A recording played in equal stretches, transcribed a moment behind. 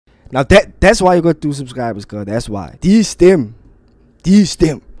Now that's why you got 2 subscribers, cuz. That's why. These them.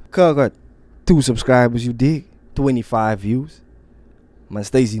 Cuz got 2 subscribers, you dig? 25 views. Man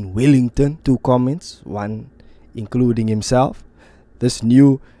stays in Wellington, 2 comments, 1 including himself. This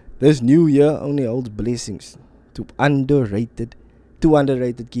new year only holds blessings. 2 underrated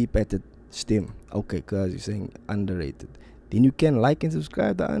keep at it. Stem. Okay, cuz you're saying underrated. Then you can like and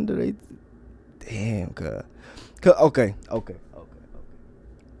subscribe to underrated. Damn, cuz. Okay.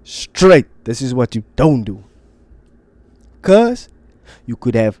 Straight. This is what you don't do. Cuz you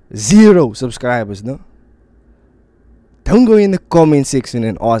could have 0 subscribers, no? Don't go in the comment section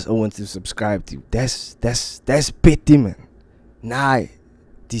and ask Owen to subscribe to you. That's petty, man. Nah,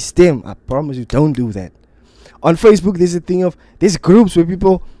 this them. I promise you, don't do that. On Facebook, there's groups where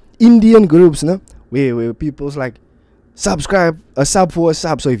people, Indian groups, no, where people's like, subscribe, a sub for a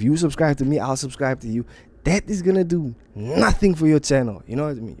sub. So if you subscribe to me, I'll subscribe to you. That is gonna do nothing for your channel. You know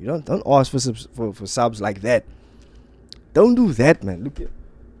what I mean? You don't ask for subs like that. Don't do that, man. Look,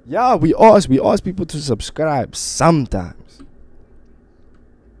 yeah, we ask people to subscribe sometimes,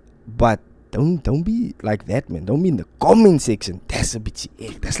 but don't be like that, man. Don't be in the comment section. That's a bit.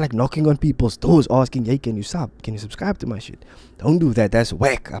 That's like knocking on people's doors, asking, "Hey, can you subscribe to my shit?" Don't do that. That's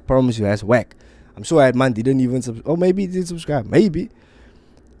whack. I promise you, that's whack. I'm sure that man didn't even or maybe he did subscribe, maybe.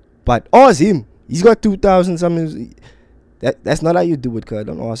 But ask him. He's got 2,000 something. That's not how you do it, cuz.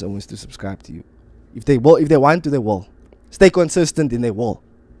 Don't ask someone to subscribe to you. If they want to, they will. Stay consistent in their will.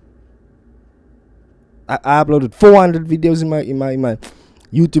 I uploaded 400 videos in my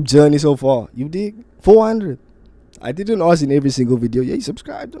YouTube journey so far. You dig? 400. I didn't ask in every single video, yeah,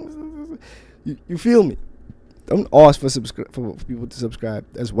 subscribe. You feel me? Don't ask for people to subscribe.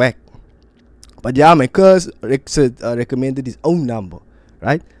 That's whack. But yeah, my cuz recommended his own number,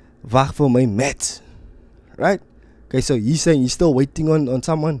 right? Wag Vir my mates, right? Okay, so he's saying he's still waiting on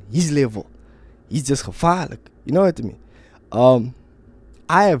someone his level. He's just gevaarlijk. You know what I mean?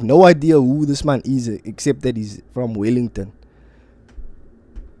 I have no idea who this man is, except that he's from Wellington.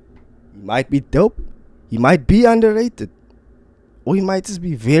 He might be dope. He might be underrated. Or he might just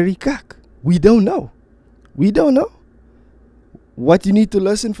be very cock. We don't know. What you need to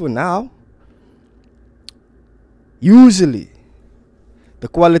listen for now, usually the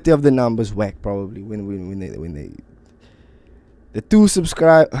quality of the numbers whack, probably when they the 2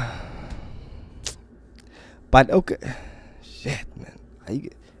 subscribe. But okay, shit, man.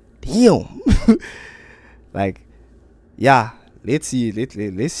 Damn. Like, yeah. Let's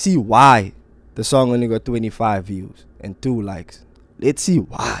see why the song only got 25 views and 2 likes. Let's see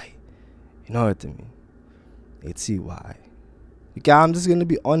why. You know what I mean? Let's see why. Okay, I'm just gonna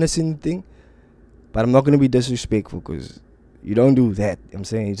be honest in the thing, but I'm not gonna be disrespectful, because you don't do that. I'm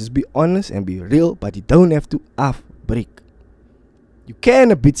saying just be honest and be real, but you don't have to afbreek. You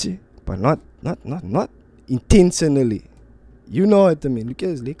can a bitch, but not intentionally. You know what I mean? Look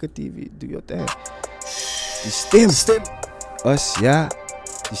at lekker TV, do your thing. Die stem. Us, ja.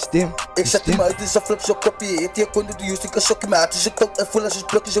 Die stem. Ik zet hem uit in zijn flip, zo kopie. Eet je kon de juist, ik kan shokje maat. Dus ik tok en voel als een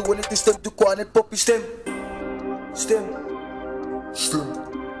blokje, zo wanneer die stem. Doe kwaan het poppie, stem.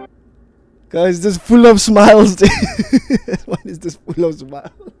 Guys, this full of smiles. What is this full of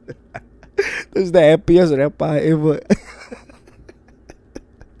smiles? This is the happiest rapper ever.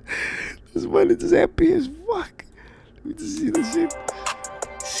 This one is just happy as fuck. Let me just see this shit.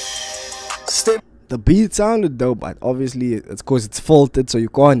 The beat sounded dope, but obviously it's because it's faulted, so you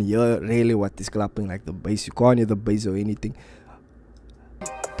can't hear really what is clapping, like the bass. You can't hear the bass or anything.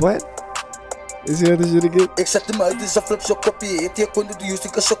 But let's hear this shit again. Ik zet hem uit in zijn flip, zo kopie. Eet je condom te use,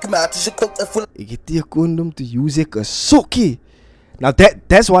 ik kan shokje maat. Dus ik tok en voel. Ik eet je condom te use, ik kan sokkie. Now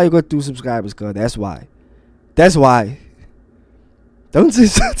that's why you got 2 subscribers, cuz. That's why. Don't say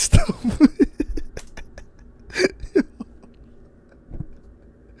such stuff.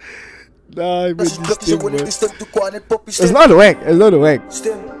 Nah, I this it's not whack.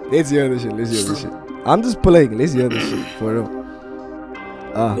 Let's hear this shit. I'm just playing. Let's hear this shit for real.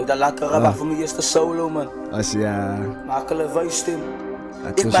 Dat lekkere weg voor mijn eerste solo, man. Als ja. Maak een vuist stem.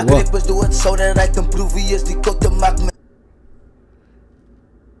 Ik maak rippers, doe het zo dat ik kan proeven. Wie is die kok, dat maakt me.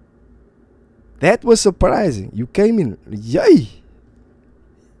 That was surprising. You came in.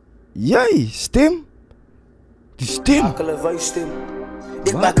 Yay, stem. Die stem. Maak een vuist stem.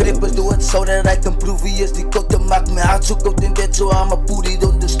 Ik maak rippers, doe het zo dat ik kan proeven. Wie is die kok, dat maakt me hard. Zoek out in bed, zo aan mijn booty.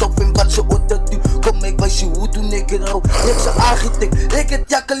 Don't de stof in wat ze op dat doet. Kom, ik wijs je hoe toen ik het hou. Ik zijn architect, ik het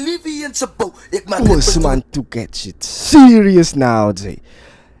Jakalivi in zijn bow. Ik maak rippers, man, to get shit serious now, Jay.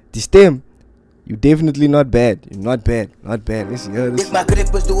 Die stem. You definitely not bad. You're not bad. Let's hear this. Ik maak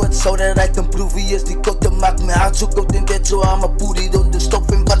rippers, doe het zo dat ik kan proeven. Wie is die kok, dat maakt me hard. Zoek out in bed, zo aan mijn booty. Don't de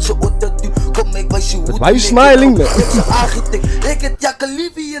stof in wat ze op Why you smiling, man? Ek's 'n architect, ek het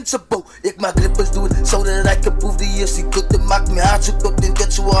Jakkalivie in sy bou. Ek maak rappers doen sodat I can prove die is die goed te maak my hart so tot en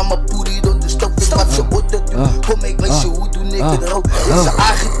dit so aan my booty don the stop en wat so wat dit doen. Kom ek wys jou hoe doen ek dit rou. Ek's 'n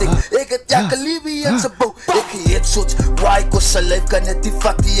architect, ek het Jakkalivie in sy bou. Ek het sots, why kos sy lyf kan net die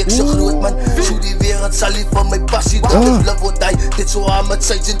fatty ek so groot man. So die wêreld sal lief van my passie, dit is love what I dit so aan my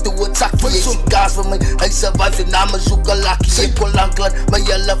sides into a sakkie. Ek sien gas vir my, hy survive sy naam is ook 'n lakkie. Ek kon lank laat, maar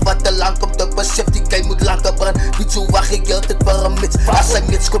julle vat te lank om te besef die kei moet lank brand. Weet so wag ek geld het vir 'n mits. As hy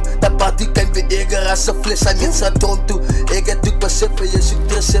mits kom, dan pat die kei weer eger as 'n fles. Hy mits aan ton toe. Ek het ook besef jy sien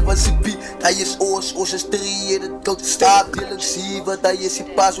 37CB. Hy is ons is 3 het dit koud. Staat deel ek sien wat hy is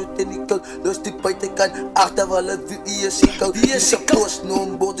die pas wat in die koud. Los die buitekant agter hulle wie is die koud. Die is 'n post no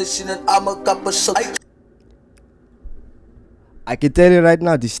body sien en almal kappe so. I can tell you right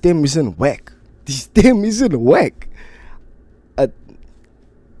now, the stem isn't whack. The stem isn't whack.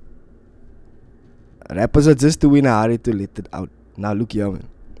 Rappers are just too in a hurry to let it out. Now look here, man.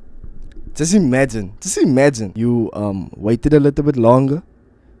 Just imagine you waited a little bit longer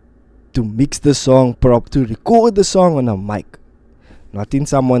to mix the song to record the song on a mic, not in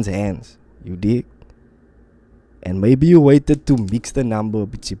someone's hands. You dig? And maybe you waited to mix the number a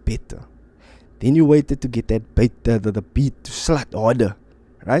bit better. Then you waited to get that the beat to slot harder,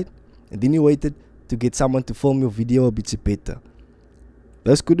 right? And then you waited to get someone to film your video a bit better.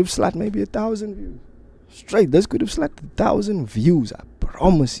 This could have slot maybe 1,000 views. Straight, this could have slot 1,000 views, I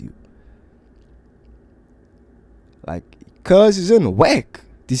promise you. Like, cuz isn't whack.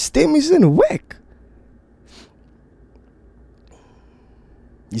 The stem isn't whack.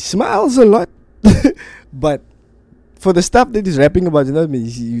 He smiles a lot, but for the stuff that he's rapping about, you know what I mean?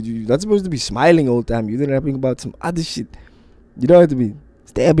 You're not supposed to be smiling all the time. You're rapping about some other shit. You know what I mean?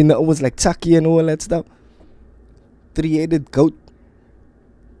 Stabbing the almost like Chucky and all that stuff. 3-headed goat.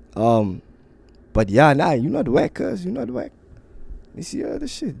 But yeah, nah, you're not whack, cuz. You're not whack. You see other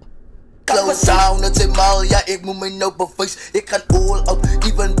shit. Close down en sy mal, ja ek moet my nou bewys. Ek gaan all out,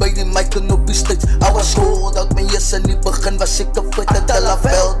 even by die mic en op die stage. I was sold out, my yes in die begin was ek te fit en tel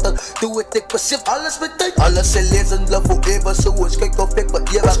veld. Toe het ek besef, alles met tyd. Alles sê lees en love forever, so ons kyk of ek wat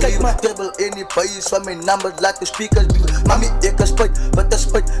ewig lewe. Dribble in die bias van my numbers, laat die speakers be. Mami, ek is spijt, wat is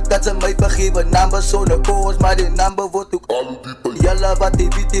spijt, dat sy my vergewe. Numbers sonder koos, maar die number word ook al die pijn. Julle wat die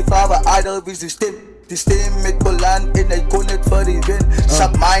weet die vrouwe, idol wie die stem. Die stem met Bolan en hy kon het vir die win. Sa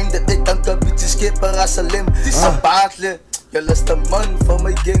mind dat ek dank 'n bietjie skipper as 'n lim. Die sa baatle, julle is the man van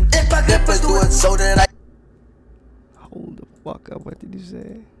my gang. Ek maak rappers do it so that I Hold the fuck up, what did you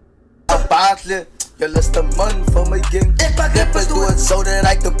say? Sa baatle, julle is the man van my gang. Ek maak rappers do it so that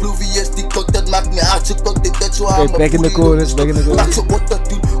I can prove he is die kot. Dat maak my hart so tot dit so aan my back in the chorus, back in the chorus. Maak so wat dat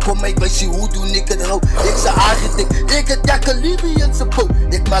doen, kom ek wys jy hoe doen ek dit rou. Ek se architect, ek het Jakkalivie in sy bou.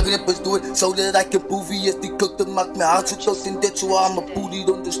 Ek maak rappers do it so that I can prove he is die kot. Dat maak my hart so tot en dit so aan my booty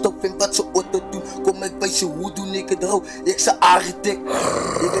don the stop en wat so wat dat doen, kom ek wys jy hoe doen ek dit rou. Ek se architect,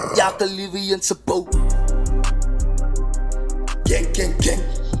 ek het Jakkalivie in sy bou. Gang.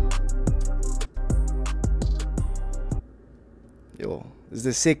 Yo, this is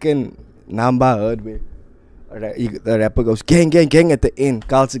the second number I heard where the rapper goes gang at the end,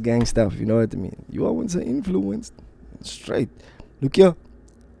 culture gang stuff, you know what I mean? You all want to influence straight. Look here,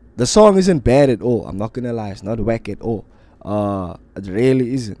 the song isn't bad at all. I'm not gonna lie, it's not whack at all. It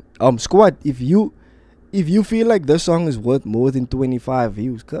really isn't. Squad, if you feel like this song is worth more than 25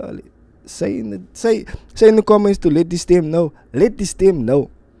 views, call it. Say in the comments to let this team know. Let this team know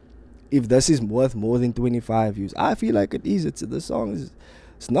if this is worth more than 25 views. I feel like it is. The song is,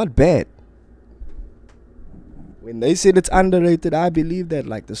 it's not bad. When they said it's underrated, I believe that.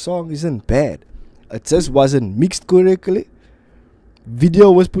 Like, the song isn't bad. It just wasn't mixed correctly.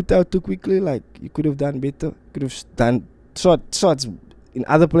 Video was put out too quickly. Like, you could have done better. Could have done shots in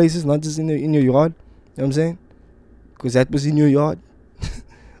other places, not just in your yard. You know what I'm saying? Because that was in your yard.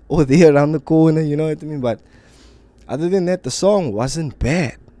 Or there around the corner, you know what I mean? But other than that, the song wasn't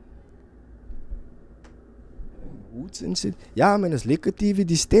bad. Hoots and shit. Ja, man, it's lekker TV,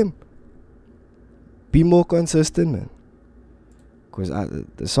 die stem. Be more consistent, man. Because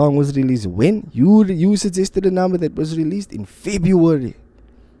the song was released when? You suggested a number that was released in February.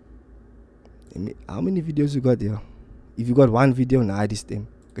 How many videos you got here? If you got one video, nah, this stem.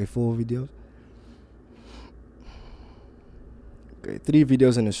 Okay, 4 videos. Okay, 3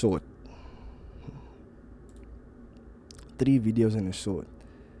 videos and a short. 3 videos and a short.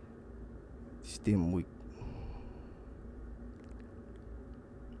 Stem week.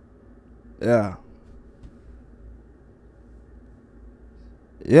 Yeah,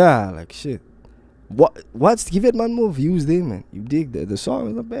 like shit. What's give it man more views there, man? You dig the song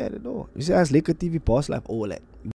is not bad at all. You see, as Laker TV, Past Life, all that.